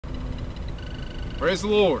Praise the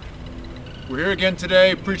Lord. We're here again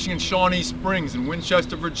today preaching in Shawnee Springs in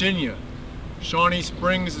Winchester, Virginia. Shawnee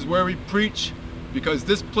Springs is where we preach because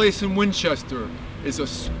this place in Winchester is a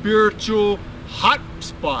spiritual hot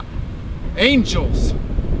spot. Angels,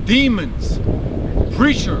 demons,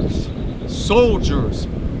 preachers, soldiers,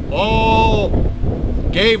 all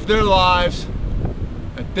gave their lives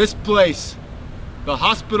at this place, the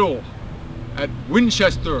hospital at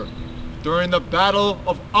Winchester, during the Battle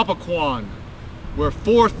of Appoquan, where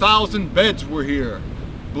 4,000 beds were here.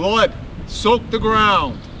 Blood soaked the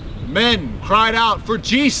ground. Men cried out for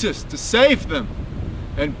Jesus to save them.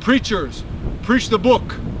 And preachers preached the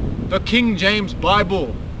book, the King James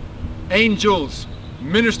Bible. Angels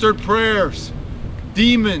ministered prayers.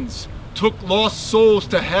 Demons took lost souls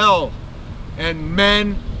to hell. And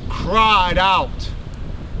men cried out,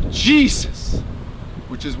 Jesus!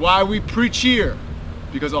 Which is why we preach here.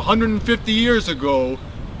 Because 150 years ago,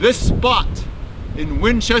 this spot in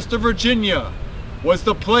Winchester, Virginia was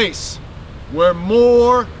the place where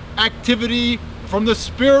more activity from the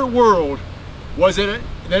spirit world was in it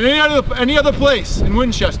than any other place in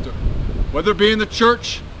Winchester. Whether it be in the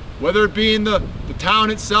church, whether it be in the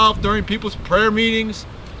town itself during people's prayer meetings,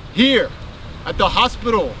 here at the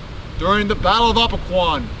hospital during the Battle of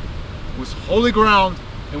Appoquan was holy ground,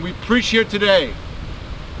 and we preach here today.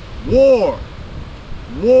 War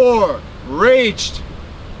raged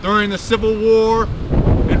during the Civil War.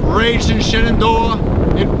 It raged in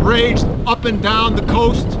Shenandoah. It raged up and down the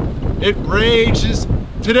coast. It rages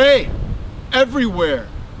today everywhere.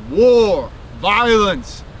 War,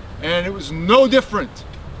 violence, and it was no different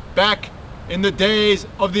back in the days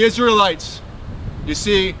of the Israelites. You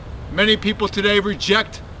see, many people today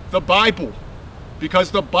reject the Bible because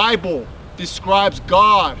the Bible describes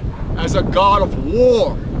God as a God of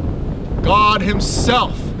war. God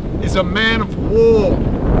himself is a man of war.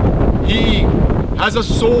 He has a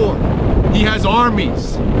sword. He has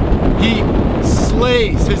armies. He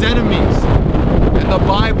slays his enemies. And the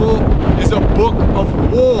Bible is a book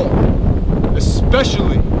of war,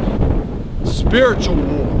 especially spiritual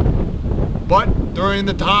war. But during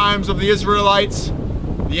the times of the Israelites,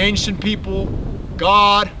 the ancient people,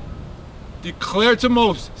 God declared to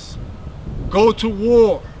Moses, go to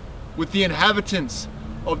war with the inhabitants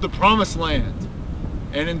of the Promised Land.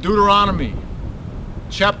 And in Deuteronomy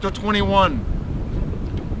chapter 21,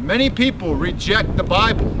 many people reject the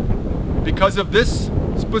Bible because of this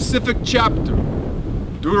specific chapter.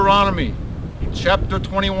 Deuteronomy chapter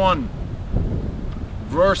 21,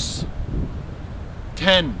 verse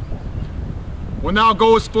 10. When thou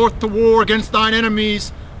goest forth to war against thine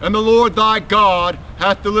enemies, and the Lord thy God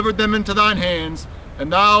hath delivered them into thine hands,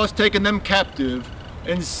 and thou hast taken them captive,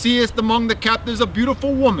 and seest among the captives a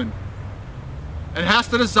beautiful woman, and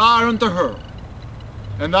hast a desire unto her,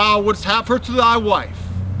 and thou wouldst have her to thy wife,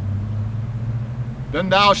 then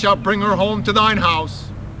thou shalt bring her home to thine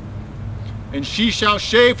house, and she shall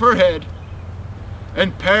shave her head,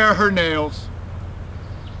 and pare her nails,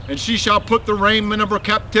 and she shall put the raiment of her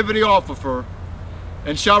captivity off of her,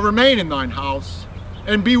 and shall remain in thine house,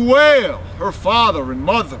 and bewail her father and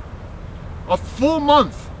mother a full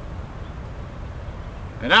month.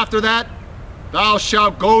 And after that, thou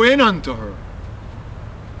shalt go in unto her,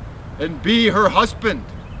 and be her husband,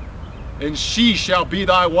 and she shall be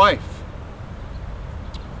thy wife.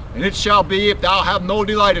 And it shall be, if thou have no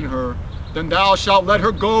delight in her, then thou shalt let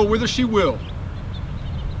her go whither she will.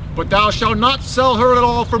 But thou shalt not sell her at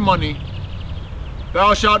all for money.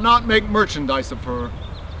 Thou shalt not make merchandise of her,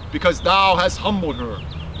 because thou hast humbled her.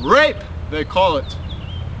 Rape, they call it.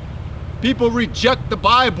 People reject the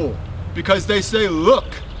Bible because they say, look,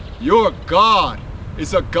 your God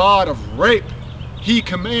is a God of rape. He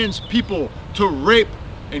commands people to rape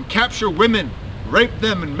and capture women, rape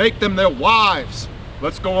them and make them their wives.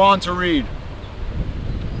 Let's go on to read.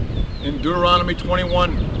 In Deuteronomy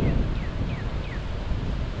 21.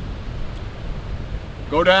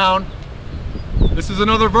 Go down. This is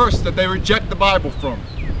another verse that they reject the Bible from.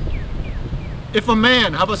 If a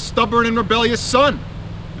man have a stubborn and rebellious son,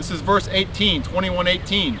 this is verse 18,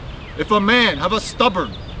 21:18. If a man have a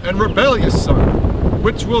stubborn and rebellious son,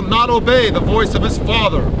 which will not obey the voice of his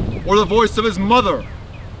father or the voice of his mother,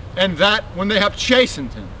 and that when they have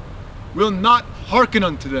chastened him, will not hearken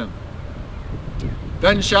unto them,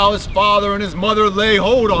 then shall his father and his mother lay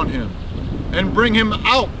hold on him, and bring him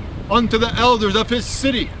out unto the elders of his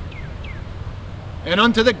city, and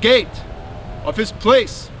unto the gate of his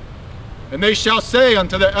place, and they shall say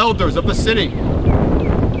unto the elders of the city,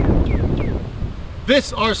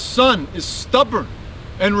 this our son is stubborn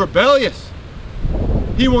and rebellious.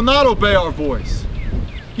 He will not obey our voice.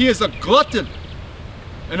 He is a glutton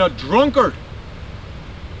and a drunkard,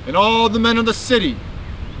 and all the men of the city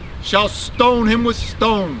shall stone him with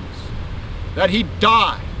stones, that he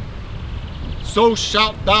die. So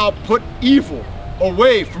shalt thou put evil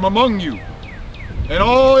away from among you, and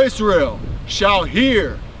all Israel shall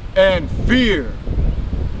hear and fear.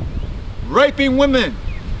 Raping women,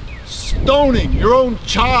 stoning your own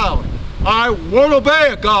child. I won't obey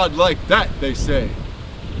a God like that, they say.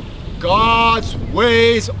 God's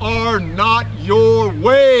ways are not your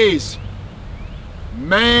ways.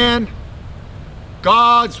 Man,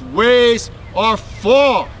 God's ways are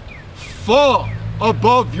far, far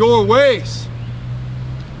above your ways.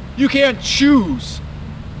 You can't choose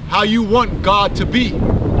how you want God to be.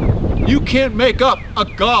 You can't make up a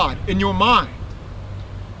God in your mind.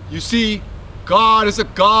 You see, God is a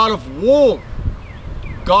God of war.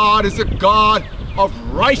 God is a God of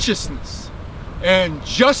righteousness and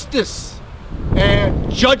justice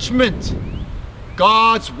and judgment.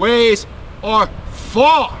 God's ways are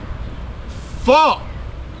far, far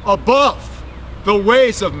above the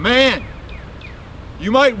ways of man.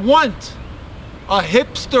 You might want a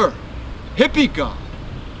hippie God.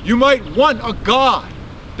 You might want a God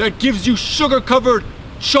that gives you sugar-covered,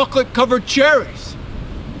 chocolate-covered cherries.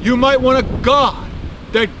 You might want a God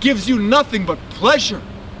that gives you nothing but pleasure.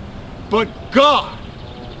 But God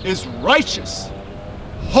is righteous,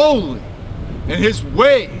 holy, and his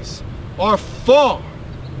ways are far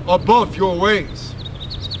above your ways.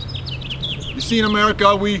 You see, in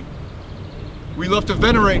America, we love to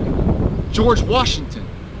venerate George Washington.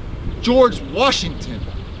 George Washington,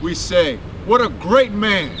 we say, what a great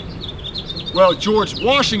man. Well, George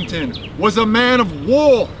Washington was a man of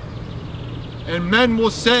war. And men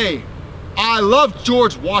will say, I love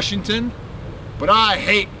George Washington, but I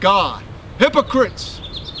hate God. Hypocrites!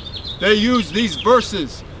 They use these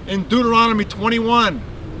verses in Deuteronomy 21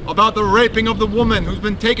 about the raping of the woman who's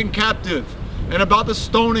been taken captive and about the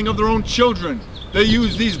stoning of their own children. They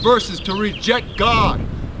use these verses to reject God.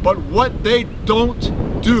 But what they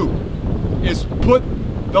don't do is put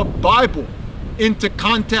the Bible into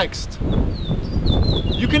context.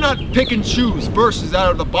 You cannot pick and choose verses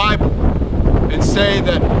out of the Bible and say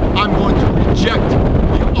that I'm going to reject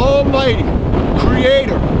the Almighty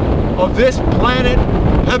Creator of this planet,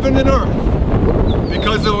 heaven and earth,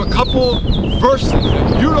 because of a couple verses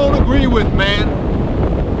that you don't agree with, man.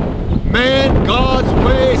 Man, God's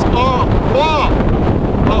ways are far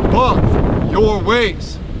above your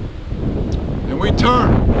ways. And we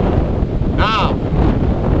turn now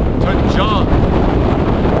to John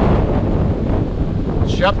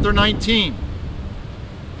chapter 19,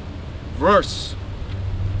 verse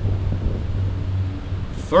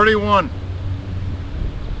 31.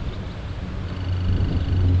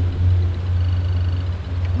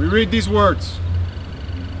 We read these words.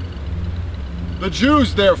 The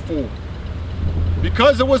Jews, therefore,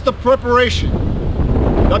 because it was the preparation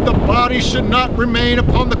that the body should not remain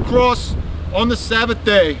upon the cross on the Sabbath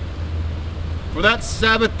day, for that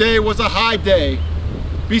Sabbath day was a high day,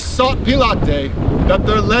 besought Pilate that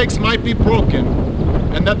their legs might be broken,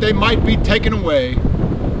 and that they might be taken away.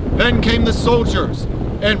 Then came the soldiers,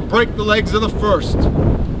 and brake the legs of the first,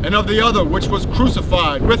 and of the other which was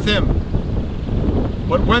crucified with him.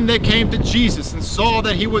 But when they came to Jesus, and saw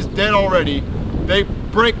that he was dead already, they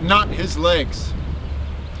brake not his legs.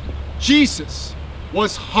 Jesus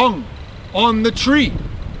was hung on the tree.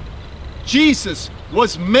 Jesus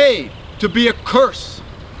was made to be a curse.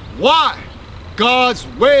 Why? God's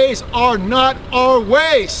ways are not our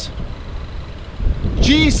ways.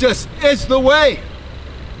 Jesus is the way.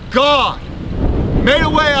 God made a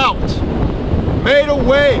way out, made a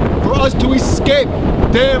way for us to escape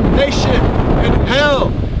damnation and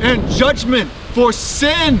hell and judgment for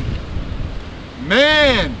sin.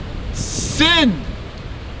 Man sinned,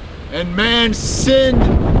 and man sinned,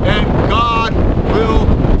 and God will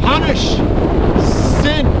punish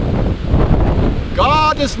sin.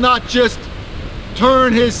 God does not just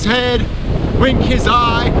turn his head, wink his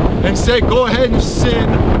eye, and say, go ahead and sin.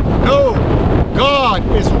 No, God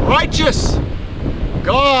is righteous.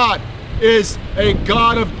 God is a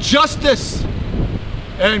God of justice.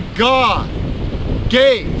 And God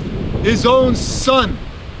gave his own son,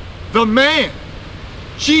 the man,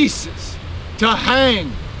 Jesus, to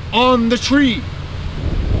hang on the tree.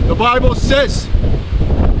 The Bible says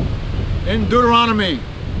in Deuteronomy,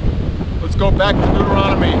 let's go back to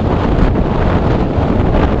Deuteronomy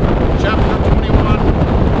chapter 21.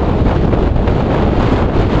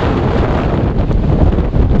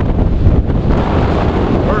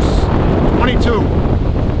 Verse 22.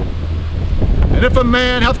 And if a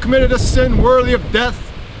man hath committed a sin worthy of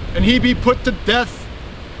death, and he be put to death,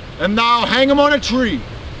 and thou hang him on a tree,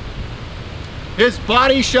 his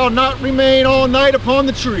body shall not remain all night upon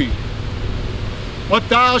the tree, but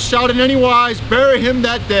thou shalt in any wise bury him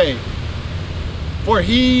that day. For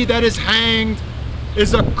he that is hanged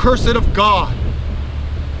is accursed of God,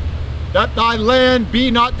 that thy land be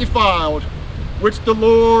not defiled, which the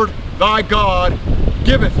Lord thy God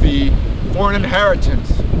giveth thee for an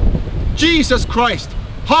inheritance. Jesus Christ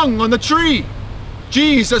hung on the tree.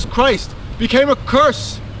 Jesus Christ became a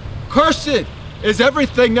curse. Cursed is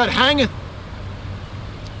everything that hangeth.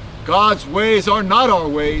 God's ways are not our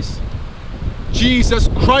ways. Jesus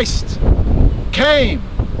Christ came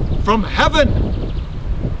from heaven.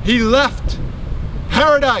 He left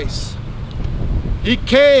paradise. He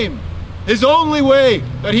came his only way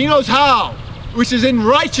that he knows how, which is in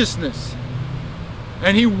righteousness.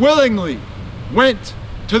 And he willingly went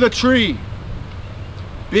to the tree,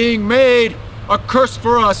 being made a curse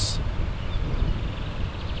for us,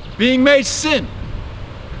 being made sin,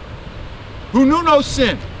 who knew no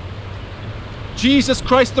sin. Jesus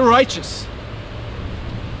Christ the righteous.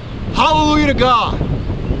 Hallelujah to God.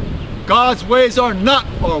 God's ways are not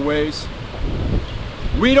our ways.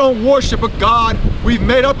 We don't worship a God we've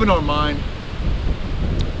made up in our mind.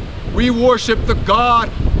 We worship the God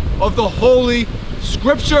of the Holy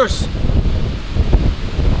Scriptures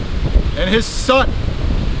and his Son,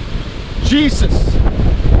 Jesus.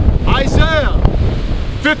 Isaiah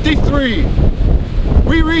 53.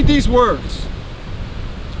 We read these words.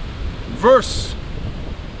 Verse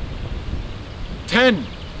 10.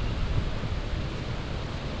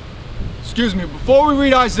 Excuse me, before we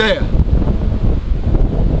read Isaiah,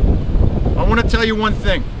 I want to tell you one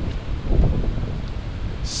thing.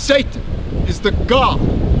 Satan is the god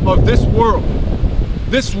of this world,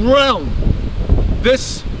 this realm,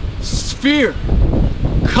 this sphere,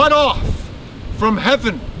 cut off from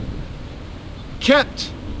heaven,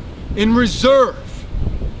 kept in reserve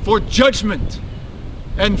for judgment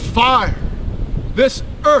and fire. This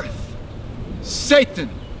earth, Satan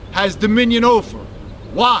has dominion over.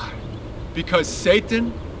 Why? Because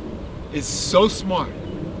Satan is so smart.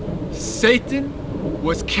 Satan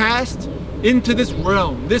was cast into this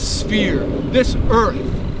realm, this sphere, this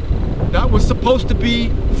earth that was supposed to be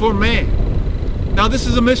for man. Now this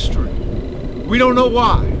is a mystery. We don't know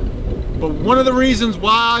why. But one of the reasons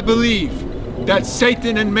why I believe that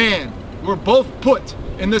Satan and man were both put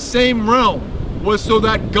in the same realm was so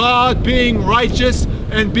that God, being righteous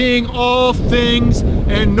and being all things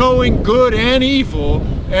and knowing good and evil,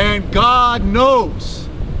 and God knows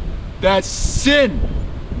that sin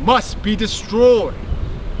must be destroyed.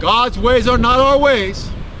 God's ways are not our ways.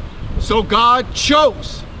 So God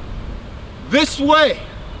chose this way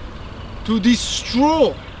to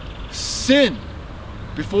destroy sin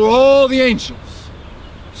before all the angels,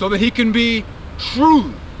 so that he can be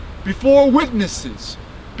truly before witnesses,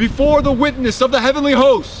 before the witness of the heavenly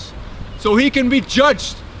hosts, so he can be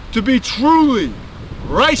judged to be truly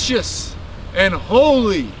righteous and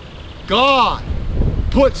holy. God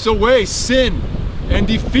puts away sin and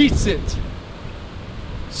defeats it.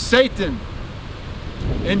 Satan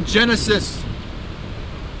in Genesis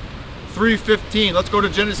 3:15. Let's go to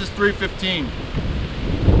Genesis 3:15.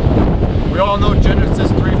 We all know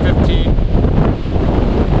Genesis 3:15.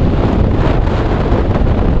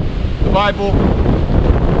 The Bible,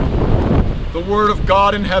 the Word of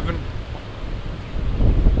God in heaven.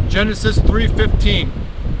 Genesis 3:15.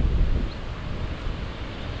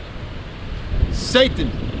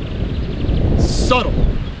 Satan, subtle.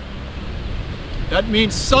 That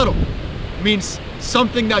means subtle. It means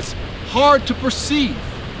something that's hard to perceive.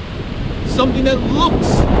 Something that looks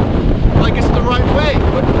like it's the right way,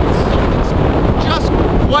 but something's just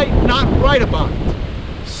quite not right about it.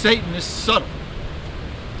 Satan is subtle.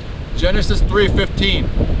 Genesis 3:15.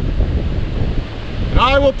 And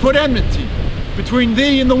I will put enmity between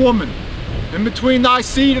thee and the woman, and between thy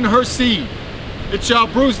seed and her seed. It shall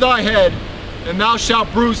bruise thy head, and thou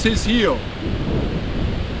shalt bruise his heel.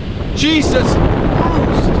 Jesus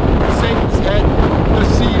bruised Satan's head, the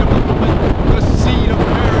seed of the woman, the seed of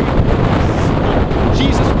Mary.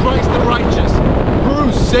 Jesus Christ the righteous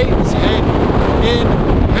bruised Satan's head in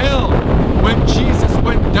hell when Jesus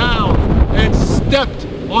went down and stepped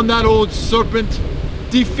on that old serpent,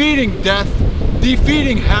 defeating death,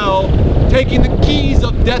 defeating hell, taking the keys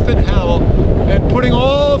of death and hell, and putting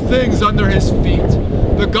all things under his feet.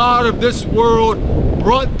 The God of this world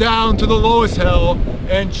brought down to the lowest hell,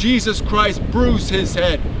 and Jesus Christ bruised his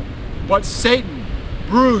head. But Satan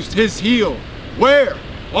bruised his heel. Where?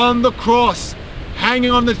 On the cross,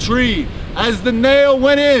 hanging on the tree, as the nail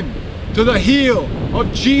went in to the heel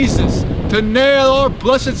of Jesus to nail our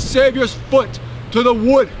blessed Savior's foot to the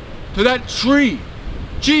wood, to that tree.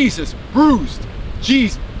 Jesus bruised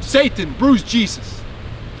Satan bruised Jesus.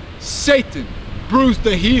 Satan bruised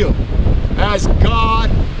the heel as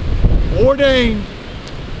God ordained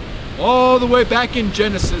all the way back in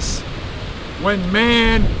Genesis when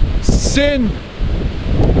man sinned.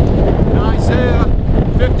 In Isaiah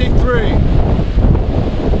 53.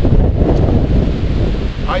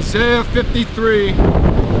 Isaiah 53,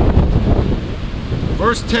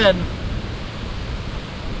 verse 10.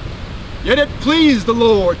 Yet it pleased the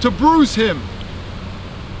Lord to bruise him.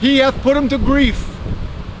 He hath put him to grief.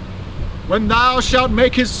 When thou shalt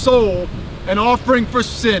make his soul an offering for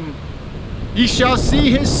sin, he shall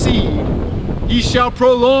see his seed, he shall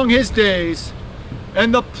prolong his days,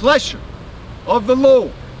 and the pleasure of the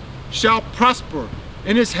Lord shall prosper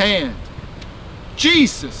in his hand.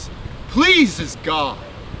 Jesus pleases God.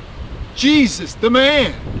 Jesus, the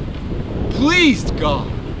man, pleased God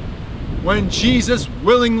when Jesus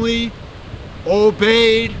willingly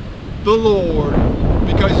obeyed the Lord,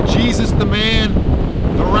 because Jesus, the man,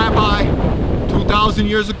 the rabbi 2,000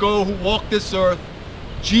 years ago who walked this earth,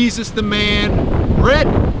 Jesus, the man, read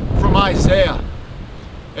from Isaiah,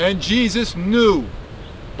 and Jesus knew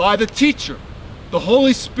by the teacher, the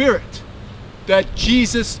Holy Spirit, that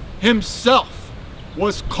Jesus himself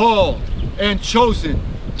was called and chosen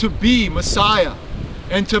to be Messiah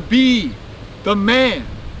and to be the man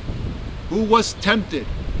who was tempted.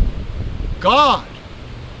 God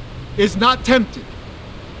is not tempted.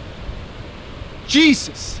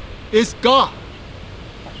 Jesus is God.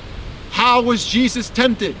 How was Jesus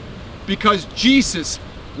tempted? Because Jesus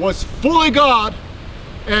was fully God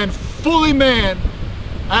and fully man.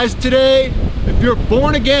 As today, if you're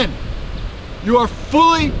born again, you are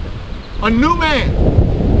fully a new man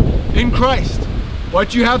in Christ.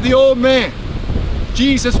 But you have the old man.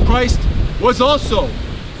 Jesus Christ was also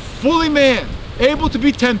fully man, able to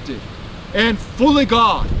be tempted, and fully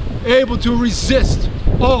God, able to resist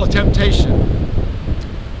all temptation.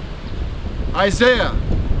 Isaiah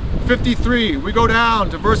 53, we go down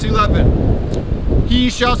to verse 11. He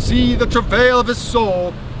shall see the travail of his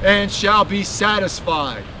soul and shall be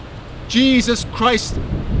satisfied. Jesus Christ's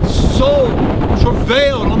soul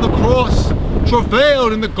travailed on the cross,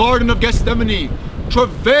 travailed in the Garden of Gethsemane,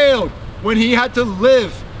 travailed when he had to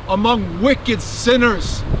live among wicked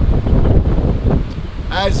sinners,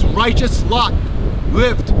 as righteous Lot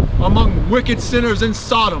lived among wicked sinners in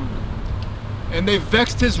Sodom, and they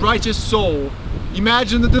vexed his righteous soul.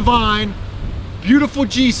 Imagine the divine, beautiful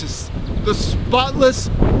Jesus, the spotless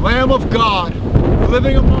Lamb of God,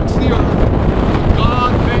 living amongst the earth.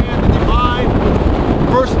 God, man, the divine,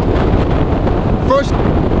 first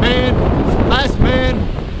man, last man.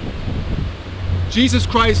 Jesus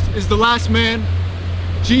Christ is the last man.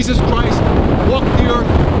 Jesus Christ walked the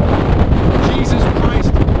earth. Jesus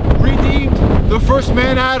Christ redeemed the first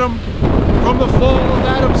man, Adam, from the fall of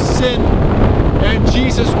Adam's sin. And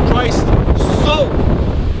Jesus Christ's soul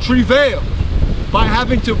travailed by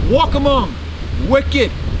having to walk among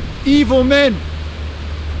wicked, evil men.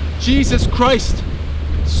 Jesus Christ's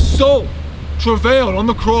soul travailed on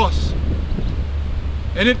the cross.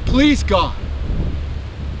 And it pleased God.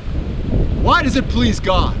 Why does it please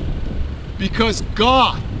God? Because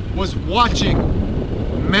God was watching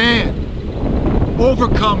man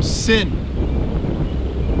overcome sin.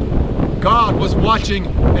 God was watching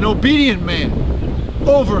an obedient man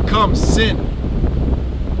overcome sin.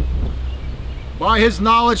 By his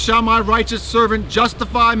knowledge shall my righteous servant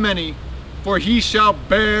justify many, for he shall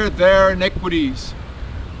bear their iniquities.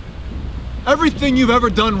 Everything you've ever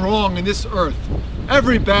done wrong in this earth,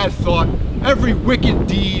 every bad thought, every wicked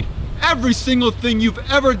deed, every single thing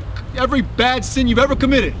every bad sin you've ever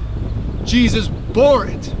committed, Jesus bore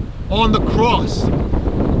it on the cross.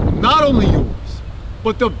 Not only yours,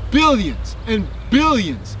 but the billions and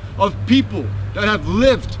billions of people that have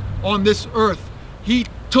lived on this earth. He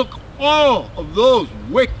took all of those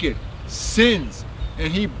wicked sins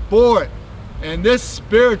and he bore it. And this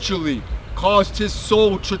spiritually caused his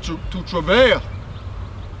soul to travail.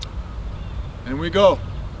 And we go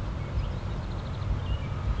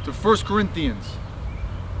to 1 Corinthians.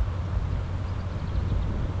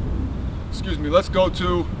 Excuse me, let's go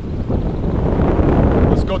to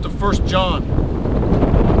 1 John.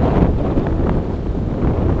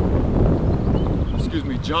 Excuse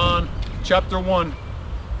me, John chapter 1,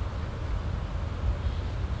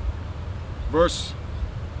 verse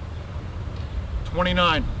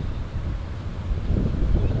 29.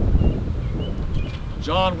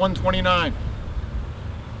 John 1:29.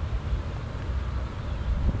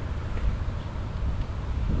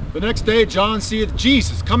 The next day John seeth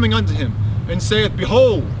Jesus coming unto him, and saith,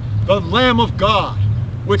 Behold, the Lamb of God,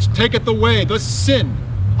 which taketh away the sin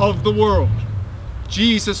of the world.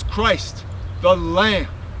 Jesus Christ, the Lamb.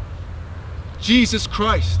 Jesus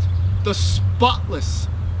Christ, the spotless,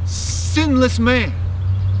 sinless man,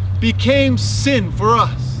 became sin for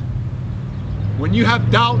us. When you have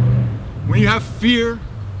doubt, when you have fear,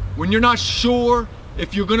 when you're not sure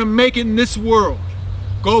if you're going to make it in this world,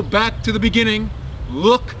 go back to the beginning.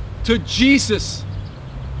 Look to Jesus.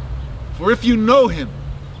 For if you know him,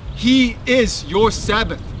 he is your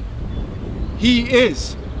Sabbath. He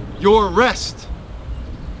is your rest.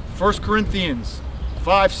 1 Corinthians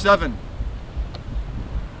 5:7.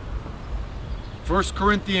 1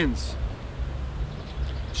 Corinthians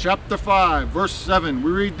chapter 5, verse 7.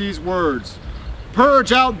 We read these words.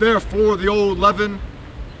 Purge out therefore the old leaven,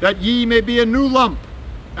 that ye may be a new lump,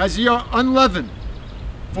 as ye are unleavened.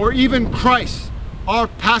 For even Christ, our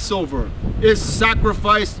Passover, is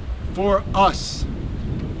sacrificed for us.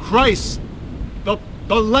 Christ, the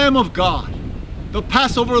Lamb of God, the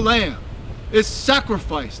Passover Lamb, is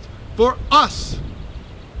sacrificed for us.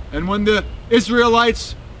 And when the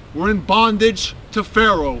Israelites were in bondage to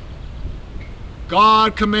Pharaoh,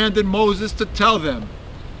 God commanded Moses to tell them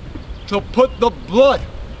to put the blood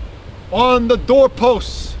on the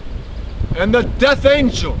doorposts, and the death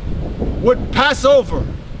angel would pass over.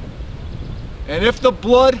 And if the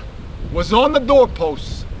blood was on the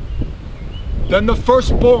doorposts, then the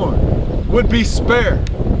firstborn would be spared.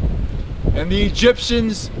 And the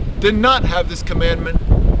Egyptians did not have this commandment,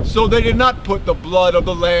 so they did not put the blood of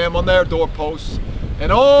the lamb on their doorposts.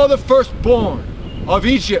 And all the firstborn of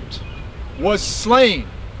Egypt was slain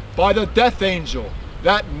by the death angel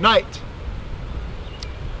that night.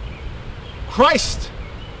 Christ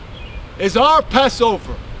is our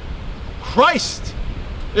Passover. Christ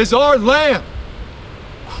is our Lamb.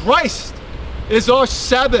 Christ is our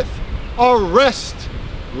Sabbath, our rest.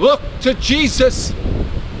 Look to Jesus.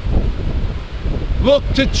 Look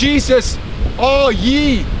to Jesus, all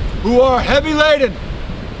ye who are heavy laden,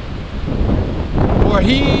 for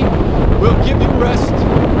he will give you rest.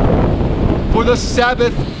 For the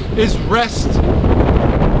Sabbath is rest.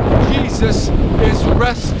 Jesus is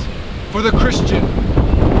rest for the Christian.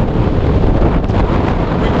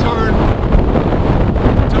 We turn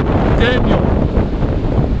to Daniel.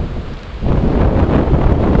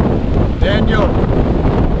 Daniel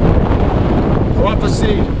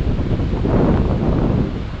prophesied.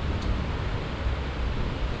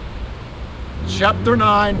 Chapter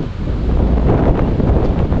 9.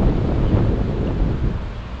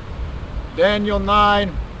 Daniel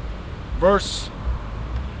 9, verse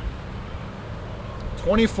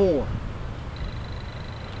 24.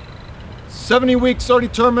 70 weeks are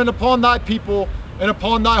determined upon thy people and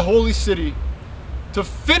upon thy holy city, to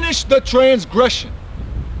finish the transgression,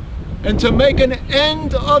 and to make an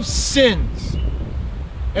end of sins,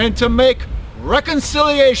 and to make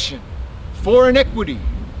reconciliation for iniquity,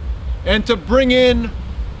 and to bring in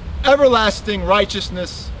everlasting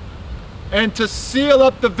righteousness, and to seal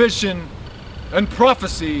up the vision and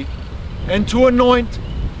prophecy, and to anoint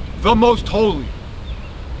the most holy.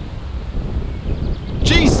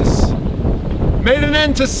 Jesus made an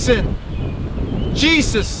end to sin.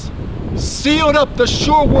 Jesus sealed up the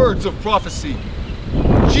sure words of prophecy.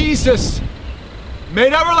 Jesus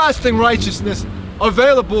made everlasting righteousness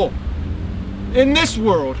available in this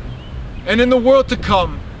world and in the world to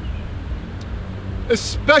come,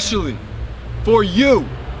 especially for you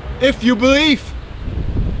if you believe.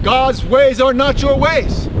 God's ways are not your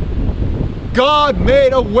ways. God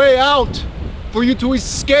made a way out for you to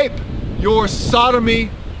escape your sodomy,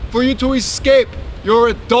 for you to escape your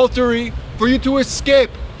adultery, for you to escape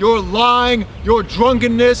your lying, your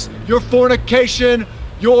drunkenness, your fornication,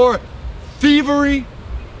 your thievery,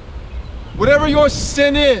 whatever your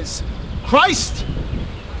sin is. Christ,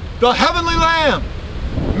 the heavenly Lamb,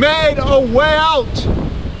 made a way out.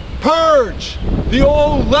 Purge the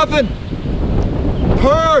old leaven.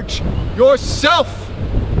 Purge yourself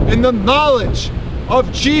in the knowledge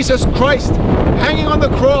of Jesus Christ hanging on the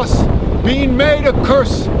cross, being made a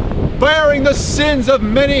curse, bearing the sins of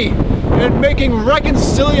many, and making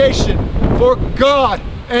reconciliation for God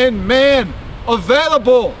and man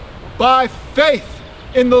available by faith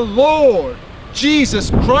in the Lord Jesus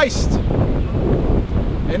Christ.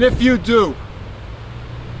 And if you do,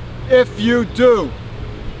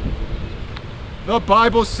 the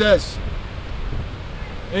Bible says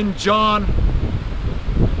in John,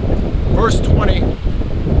 verse 20,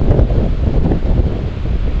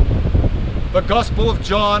 the Gospel of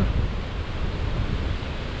John,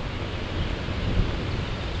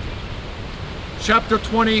 chapter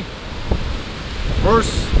 20,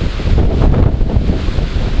 verse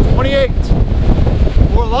 28.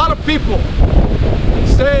 For a lot of people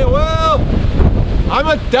say, well,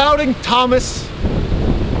 I'm a doubting Thomas.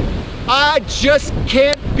 I just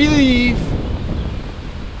can't believe.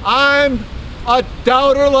 I'm a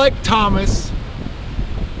doubter like Thomas.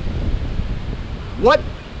 What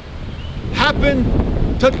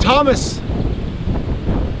happened to Thomas?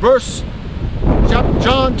 Verse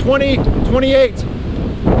John 20:28.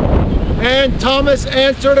 And Thomas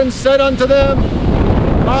answered and said unto them,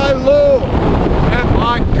 My Lord and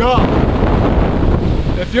my God.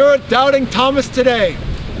 If you're a doubting Thomas today,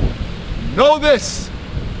 know this.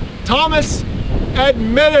 Thomas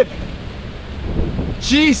admitted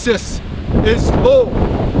Jesus is Lord.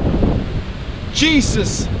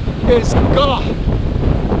 Jesus is God.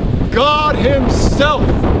 God Himself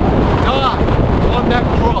died on that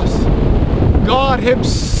cross. God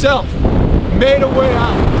Himself made a way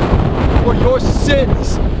out for your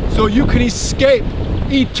sins so you can escape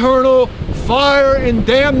eternal fire and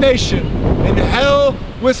damnation in hell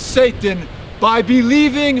with Satan by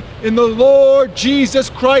believing in the Lord Jesus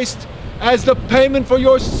Christ as the payment for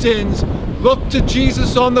your sins. Look to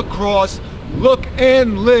Jesus on the cross. Look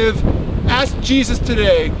and live. Ask Jesus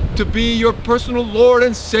today to be your personal Lord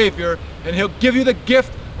and Savior, and He'll give you the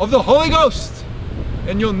gift of the Holy Ghost,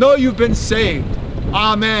 and you'll know you've been saved.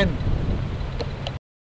 Amen.